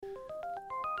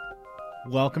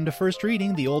Welcome to First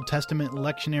Reading, the Old Testament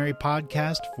lectionary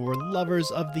podcast for lovers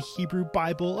of the Hebrew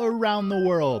Bible around the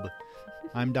world.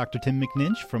 I'm Dr. Tim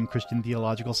McNinch from Christian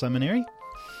Theological Seminary.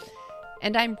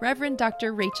 And I'm Reverend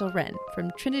Dr. Rachel Wren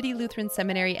from Trinity Lutheran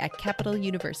Seminary at Capital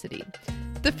University.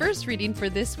 The first reading for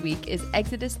this week is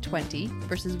Exodus 20,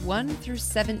 verses 1 through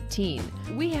 17.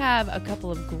 We have a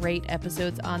couple of great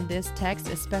episodes on this text,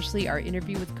 especially our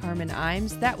interview with Carmen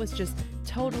Imes. That was just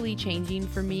totally changing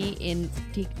for me in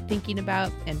thinking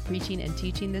about and preaching and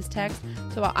teaching this text.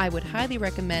 So I would highly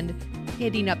recommend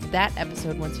hitting up that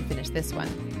episode once you finish this one.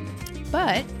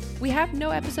 But we have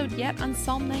no episode yet on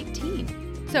Psalm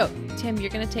 19. So, Tim, you're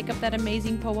going to take up that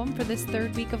amazing poem for this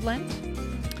third week of Lent?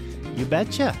 You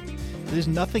betcha. There's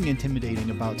nothing intimidating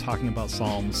about talking about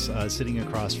Psalms sitting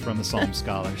across from a Psalm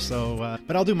scholar,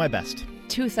 but I'll do my best.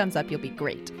 2 thumbs up, you'll be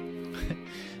great.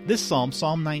 This Psalm,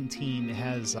 Psalm 19,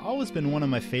 has always been one of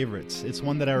my favorites. It's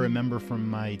one that I remember from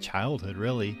my childhood,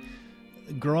 really.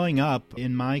 Growing up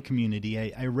in my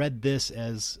community, I read this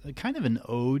as kind of an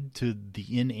ode to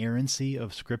the inerrancy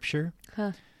of Scripture.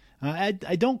 Huh. I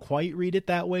don't quite read it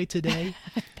that way today,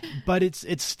 but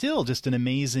it's still just an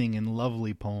amazing and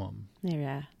lovely poem.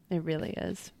 Yeah, it really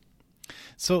is.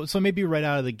 So maybe right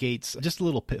out of the gates, just a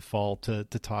little pitfall to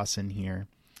toss in here.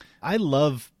 I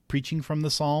love preaching from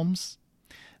the Psalms,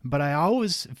 but I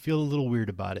always feel a little weird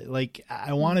about it. Like,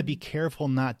 I want to be careful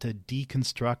not to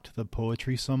deconstruct the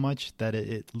poetry so much that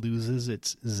it loses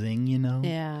its zing, you know?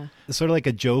 Yeah. It's sort of like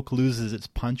a joke loses its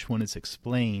punch when it's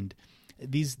explained.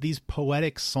 These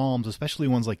poetic psalms, especially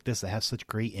ones like this that have such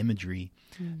great imagery,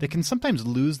 that can sometimes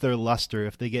lose their luster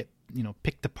if they get,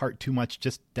 picked apart too much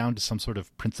just down to some sort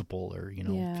of principle or,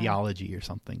 theology or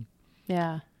something.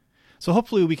 Yeah. So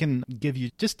hopefully we can give you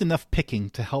just enough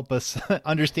picking to help us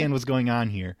understand what's going on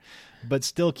here, but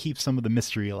still keep some of the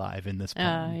mystery alive in this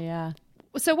poem. Yeah.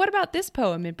 So what about this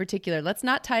poem in particular? Let's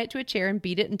not tie it to a chair and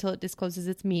beat it until it discloses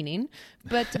its meaning,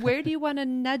 but where do you want to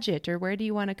nudge it, or where do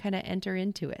you want to kind of enter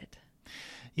into it?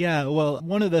 Yeah, well,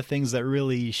 one of the things that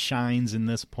really shines in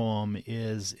this poem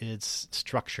is its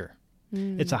structure.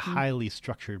 Mm-hmm. It's a highly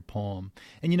structured poem.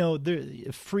 And, the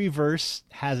free verse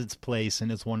has its place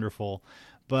and it's wonderful.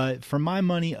 But for my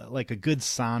money, like a good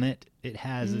sonnet, it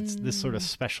has this sort of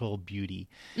special beauty.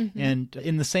 Mm-hmm. And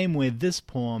in the same way, this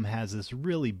poem has this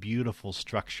really beautiful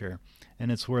structure, and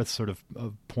it's worth sort of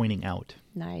pointing out.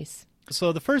 Nice.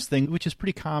 So the first thing, which is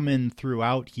pretty common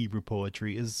throughout Hebrew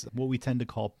poetry, is what we tend to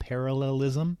call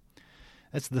parallelism.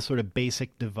 That's the sort of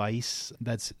basic device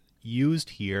that's used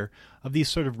here of these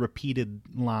sort of repeated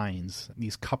lines,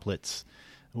 these couplets,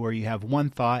 where you have one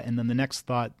thought and then the next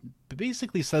thought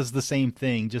basically says the same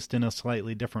thing, just in a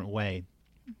slightly different way.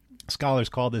 Scholars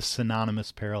call this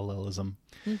synonymous parallelism,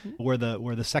 where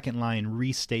the second line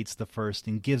restates the first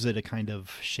and gives it a kind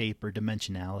of shape or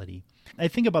dimensionality. I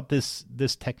think about this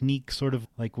technique sort of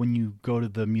like when you go to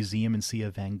the museum and see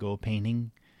a Van Gogh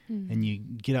painting, and you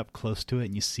get up close to it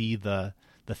and you see the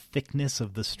thickness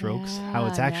of the strokes, how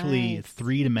it's actually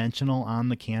three-dimensional on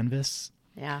the canvas.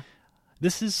 Yeah.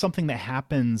 This is something that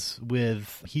happens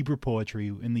with Hebrew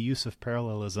poetry in the use of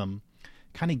parallelism,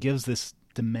 kind of gives this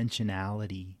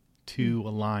dimensionality to a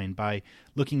line by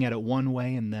looking at it one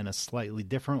way and then a slightly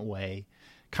different way,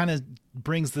 kind of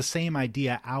brings the same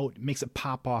idea out, makes it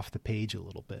pop off the page a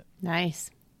little bit.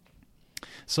 Nice.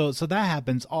 So that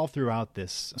happens all throughout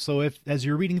this. So as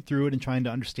you're reading through it and trying to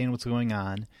understand what's going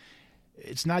on,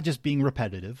 it's not just being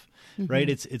repetitive, right?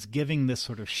 It's giving this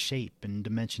sort of shape and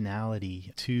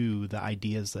dimensionality to the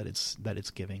ideas that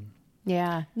it's giving.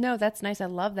 Yeah. No, that's nice. I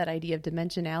love that idea of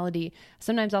dimensionality.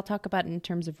 Sometimes I'll talk about it in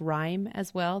terms of rhyme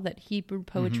as well, that Hebrew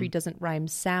poetry doesn't rhyme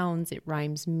sounds, it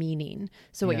rhymes meaning.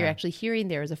 So what you're actually hearing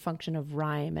there is a function of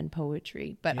rhyme and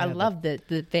poetry. But I love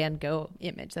the Van Gogh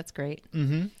image. That's great.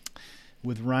 Mm-hmm.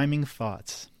 With rhyming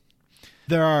thoughts.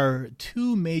 There are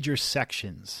 2 major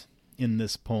sections in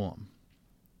this poem.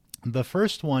 The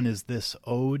first one is this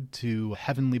ode to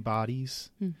heavenly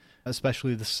bodies,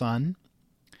 especially the sun.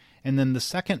 And then the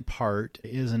second part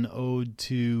is an ode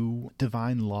to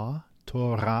divine law,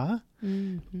 Torah.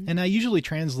 Mm-hmm. And I usually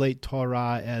translate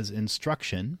Torah as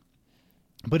instruction.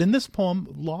 But in this poem,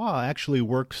 law actually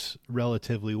works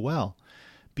relatively well,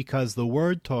 because the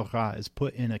word Torah is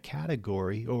put in a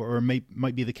category, or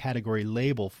might be the category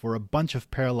label for a bunch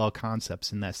of parallel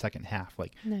concepts in that second half,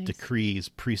 like decrees,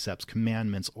 precepts,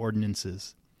 commandments,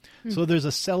 ordinances. So there's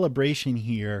a celebration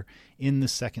here in the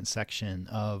second section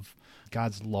of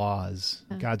God's laws,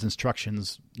 God's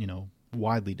instructions,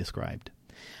 widely described.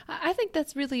 I think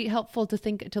that's really helpful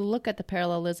to look at the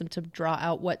parallelism, to draw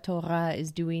out what Torah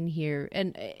is doing here.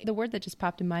 And the word that just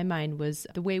popped in my mind was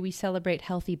the way we celebrate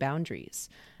healthy boundaries.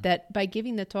 That by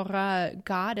giving the Torah,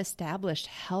 God established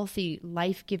healthy,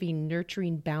 life-giving,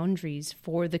 nurturing boundaries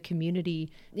for the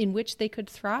community in which they could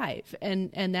thrive.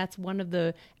 And that's one of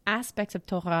the aspects of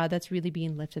Torah that's really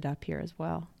being lifted up here as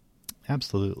well.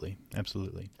 Absolutely.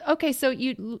 Absolutely. Okay, so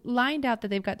you lined out that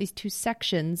they've got these two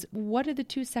sections. What do the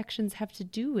two sections have to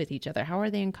do with each other? How are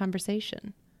they in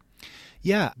conversation?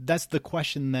 Yeah, that's the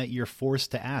question that you're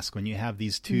forced to ask when you have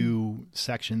these two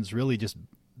sections really just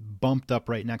bumped up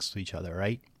right next to each other,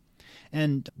 right?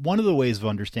 And one of the ways of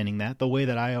understanding that, the way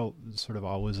that I sort of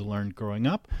always learned growing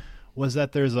up, was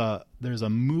that there's a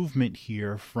movement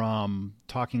here from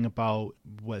talking about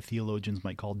what theologians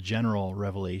might call general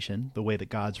revelation, the way that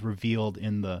God's revealed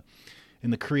in the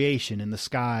creation, in the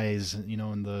skies,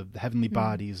 in the heavenly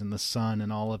bodies, and the sun,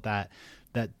 and all of that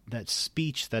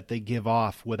speech that they give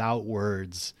off without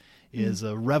words is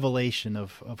a revelation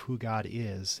of who God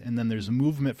is. And then there's a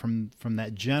movement from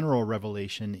that general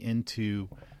revelation into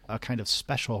a kind of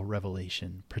special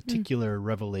revelation, particular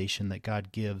revelation that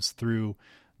God gives through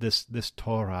this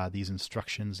Torah, these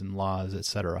instructions and laws,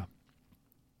 etc.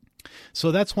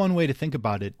 So that's one way to think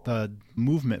about it, the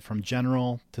movement from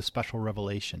general to special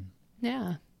revelation.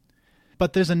 Yeah.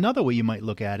 But there's another way you might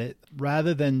look at it,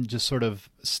 rather than just sort of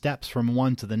steps from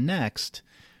one to the next,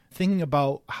 thinking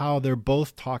about how they're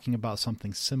both talking about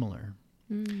something similar.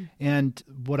 And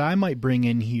what I might bring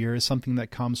in here is something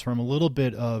that comes from a little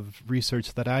bit of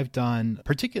research that I've done,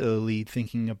 particularly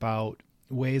thinking about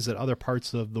ways that other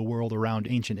parts of the world around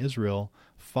ancient Israel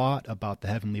thought about the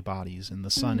heavenly bodies and the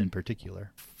sun in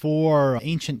particular. For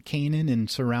ancient Canaan and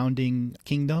surrounding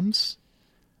kingdoms,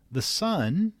 the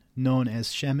sun, known as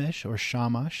Shemesh or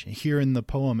Shamash, here in the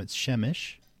poem it's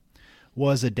Shemesh,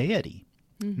 was a deity,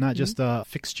 not just a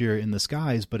fixture in the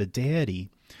skies, but a deity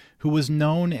who was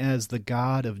known as the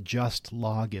god of just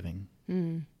law-giving.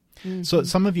 So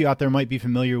some of you out there might be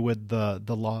familiar with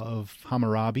the law of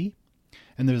Hammurabi.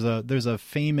 And there's a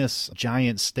famous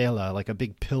giant stela, like a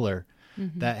big pillar,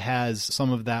 that has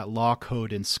some of that law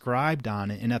code inscribed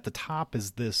on it. And at the top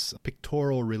is this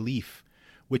pictorial relief,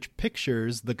 which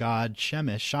pictures the god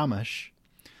Shamash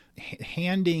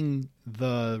handing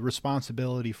the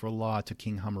responsibility for law to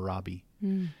King Hammurabi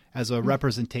as a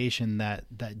representation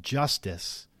that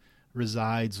justice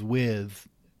resides with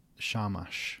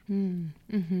Shamash.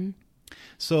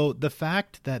 So the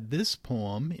fact that this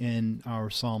poem in our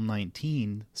Psalm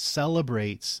 19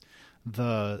 celebrates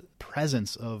the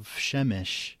presence of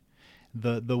Shemesh,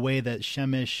 the way that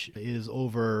Shemesh is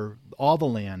over all the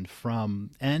land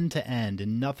from end to end,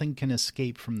 and nothing can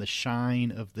escape from the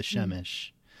shine of the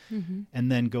Shemesh,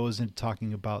 and then goes into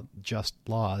talking about just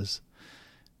laws,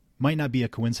 might not be a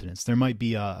coincidence. There might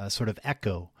be a sort of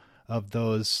echo of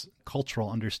those cultural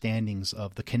understandings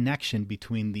of the connection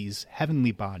between these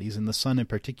heavenly bodies, and the sun in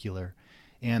particular,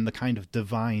 and the kind of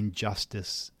divine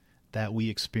justice that we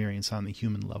experience on the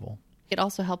human level. It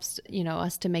also helps,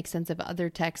 us to make sense of other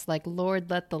texts like, Lord,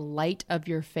 let the light of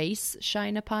your face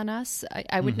shine upon us.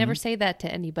 I would never say that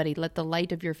to anybody, let the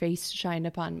light of your face shine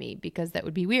upon me, because that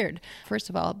would be weird, first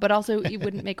of all, but also it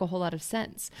wouldn't make a whole lot of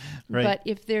sense. Right. But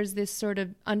if there's this sort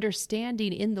of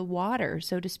understanding in the water,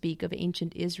 so to speak, of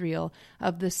ancient Israel,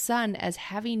 of the sun as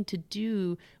having to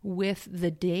do with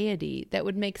the deity, that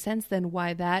would make sense then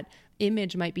why that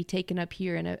image might be taken up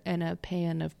here in a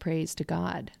paean of praise to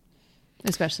God.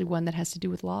 Especially one that has to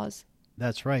do with laws.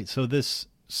 That's right. So this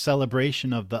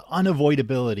celebration of the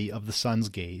unavoidability of the sun's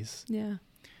gaze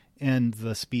and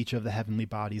the speech of the heavenly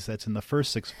bodies that's in the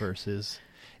first 6 verses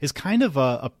is kind of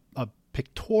a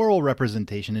pictorial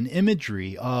representation, an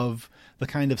imagery of the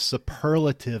kind of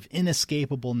superlative,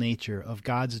 inescapable nature of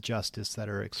God's justice that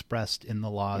are expressed in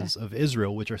the laws of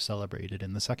Israel, which are celebrated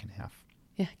in the second half.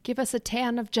 Yeah, give us a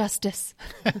tan of justice.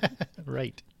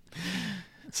 Right.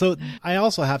 So I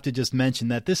also have to just mention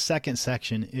that this second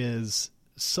section is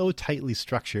so tightly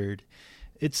structured.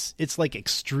 It's like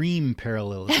extreme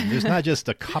parallelism. There's not just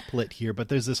a couplet here, but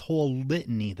there's this whole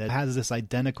litany that has this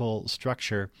identical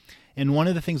structure. And one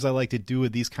of the things I like to do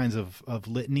with these kinds of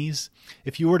litanies,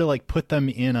 if you were to put them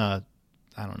in a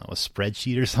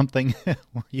spreadsheet or something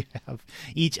where you have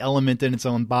each element in its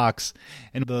own box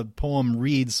and the poem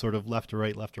reads sort of left to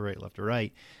right, left to right, left to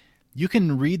right, you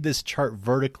can read this chart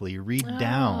vertically, read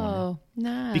down.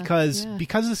 Because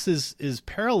this is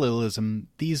parallelism,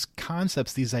 these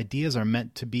concepts, these ideas are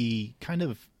meant to be kind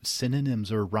of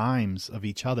synonyms or rhymes of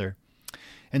each other.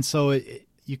 And so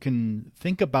you can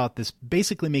think about this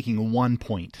basically making one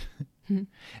point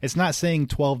It's not saying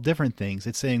 12 different things.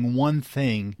 It's saying one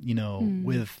thing,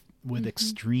 with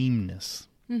extremeness.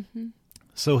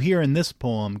 So here in this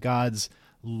poem, God's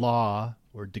law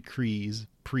or decrees,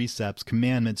 precepts,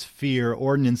 commandments, fear,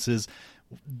 ordinances,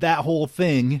 that whole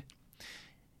thing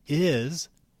is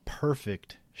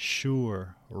perfect,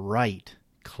 sure, right,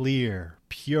 clear,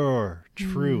 pure,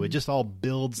 true. It just all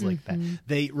builds like that.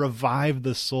 They revive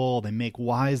the soul. They make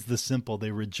wise the simple.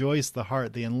 They rejoice the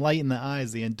heart. They enlighten the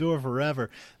eyes. They endure forever.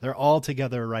 They're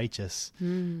altogether righteous.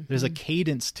 There's a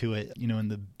cadence to it,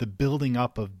 in the building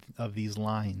up of these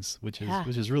lines, which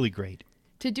is really great.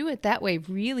 To do it that way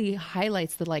really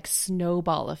highlights the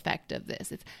snowball effect of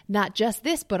this. It's not just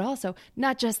this, but also,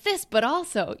 not just this, but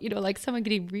also, someone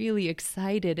getting really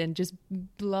excited and just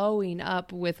blowing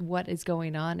up with what is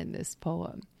going on in this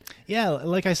poem. Yeah,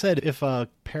 like I said, if a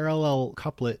parallel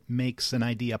couplet makes an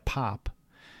idea pop,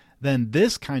 then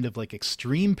this kind of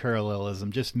extreme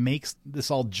parallelism just makes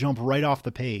this all jump right off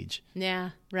the page.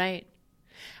 Yeah, right.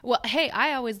 Well, hey,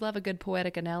 I always love a good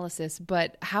poetic analysis,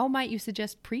 but how might you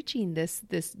suggest preaching this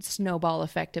snowball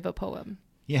effect of a poem?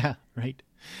 Yeah, right.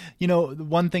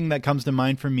 One thing that comes to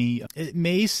mind for me, it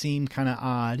may seem kind of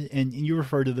odd, and you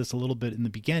referred to this a little bit in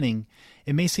the beginning,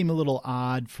 it may seem a little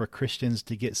odd for Christians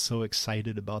to get so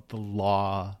excited about the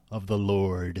law of the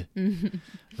Lord,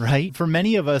 right? For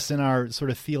many of us in our sort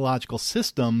of theological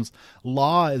systems,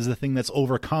 law is the thing that's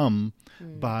overcome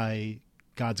by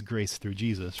God's grace through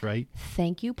Jesus, right?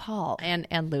 Thank you, Paul and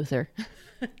Luther.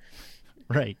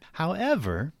 Right.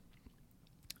 However,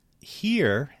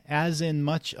 here, as in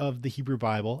much of the Hebrew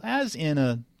Bible, as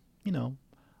in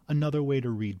another way to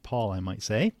read Paul, I might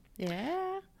say.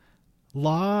 Yeah.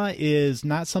 Law is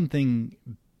not something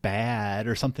bad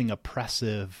or something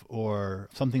oppressive or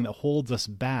something that holds us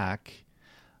back.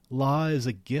 Law is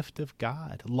a gift of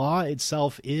God. Law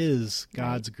itself is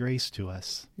God's grace to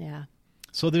us. Yeah.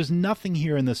 So there's nothing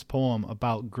here in this poem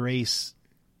about grace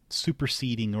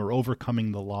superseding or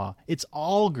overcoming the law. It's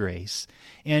all grace.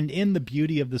 And in the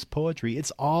beauty of this poetry,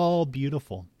 it's all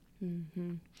beautiful.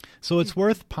 So it's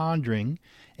worth pondering,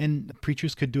 and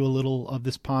preachers could do a little of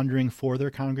this pondering for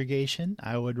their congregation.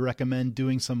 I would recommend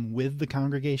doing some with the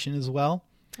congregation as well.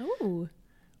 Ooh.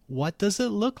 What does it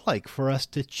look like for us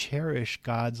to cherish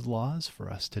God's laws for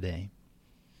us today?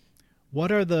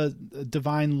 What are the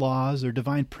divine laws or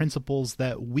divine principles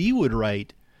that we would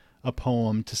write a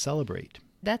poem to celebrate?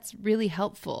 That's really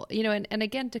helpful. And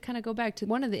again, to kind of go back to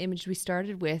one of the images we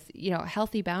started with,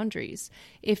 healthy boundaries.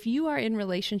 If you are in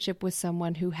relationship with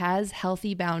someone who has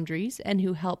healthy boundaries and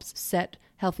who helps set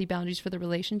healthy boundaries for the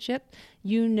relationship,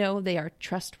 they are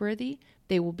trustworthy,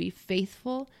 they will be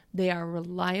faithful, they are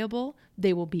reliable,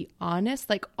 they will be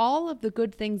honest. All of the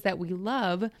good things that we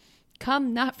love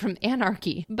come not from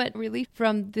anarchy, but really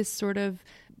from this sort of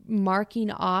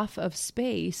marking off of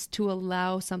space to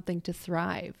allow something to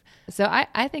thrive. So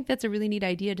I think that's a really neat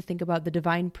idea to think about the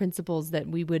divine principles that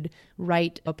we would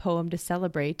write a poem to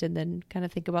celebrate, and then kind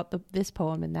of think about this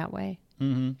poem in that way.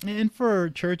 And for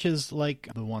churches like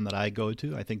the one that I go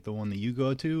to, I think the one that you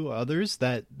go to, others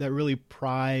that really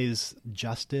prize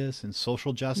justice and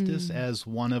social justice as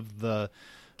one of the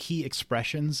key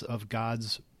expressions of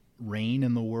God's reign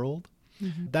in the world.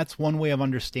 That's one way of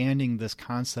understanding this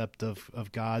concept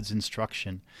of God's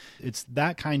instruction. It's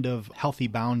that kind of healthy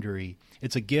boundary.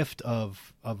 It's a gift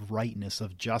of rightness,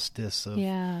 of justice,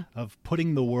 of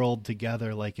putting the world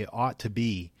together like it ought to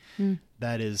be.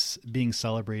 That is being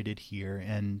celebrated here.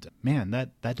 And man,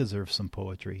 that deserves some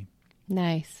poetry.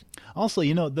 Nice. Also,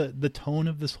 the tone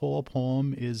of this whole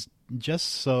poem is just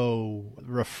so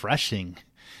refreshing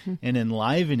and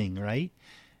enlivening, right?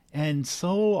 And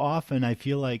so often I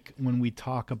feel like when we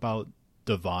talk about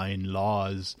divine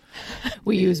laws,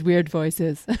 we use weird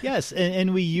voices. Yes,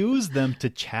 and we use them to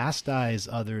chastise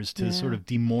others, to sort of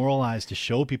demoralize, to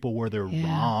show people where they're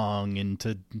wrong, and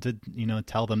to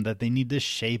tell them that they need to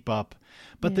shape up.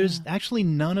 But there's actually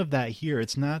none of that here.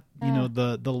 It's not,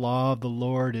 the law of the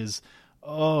Lord is,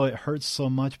 oh, it hurts so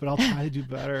much, but I'll try to do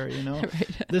better, Right.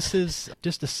 This is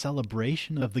just a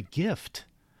celebration of the gift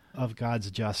of God's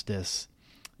justice.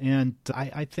 And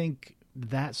I think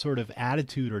that sort of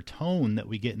attitude or tone that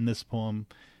we get in this poem,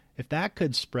 if that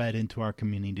could spread into our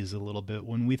communities a little bit,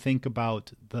 when we think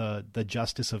about the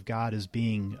justice of God as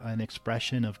being an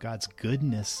expression of God's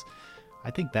goodness, I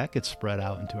think that could spread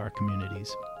out into our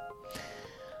communities.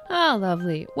 Oh,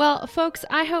 lovely. Well, folks,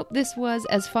 I hope this was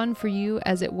as fun for you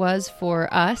as it was for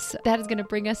us. That is going to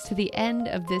bring us to the end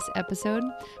of this episode.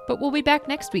 But we'll be back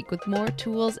next week with more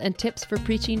tools and tips for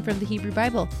preaching from the Hebrew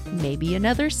Bible. Maybe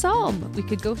another psalm. We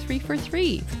could go 3 for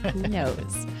 3. Who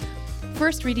knows?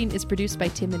 First Reading is produced by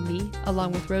Tim and me,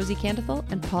 along with Rosie Candithel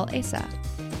and Paul Asa.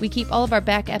 We keep all of our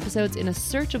back episodes in a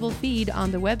searchable feed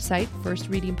on the website,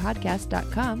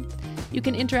 firstreadingpodcast.com. You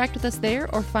can interact with us there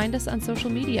or find us on social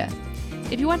media.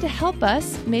 If you want to help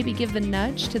us, maybe give the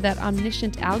nudge to that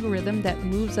omniscient algorithm that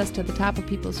moves us to the top of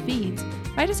people's feeds,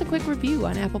 write us a quick review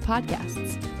on Apple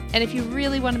Podcasts. And if you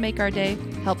really want to make our day,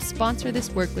 help sponsor this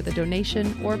work with a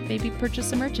donation or maybe purchase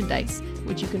some merchandise,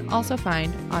 which you can also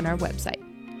find on our website.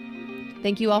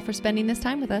 Thank you all for spending this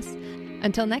time with us.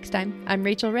 Until next time, I'm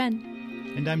Rachel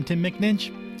Wren. And I'm Tim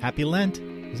McNinch. Happy Lent.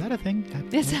 Is that a thing?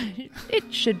 Yes,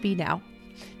 it should be now.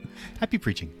 Happy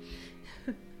preaching.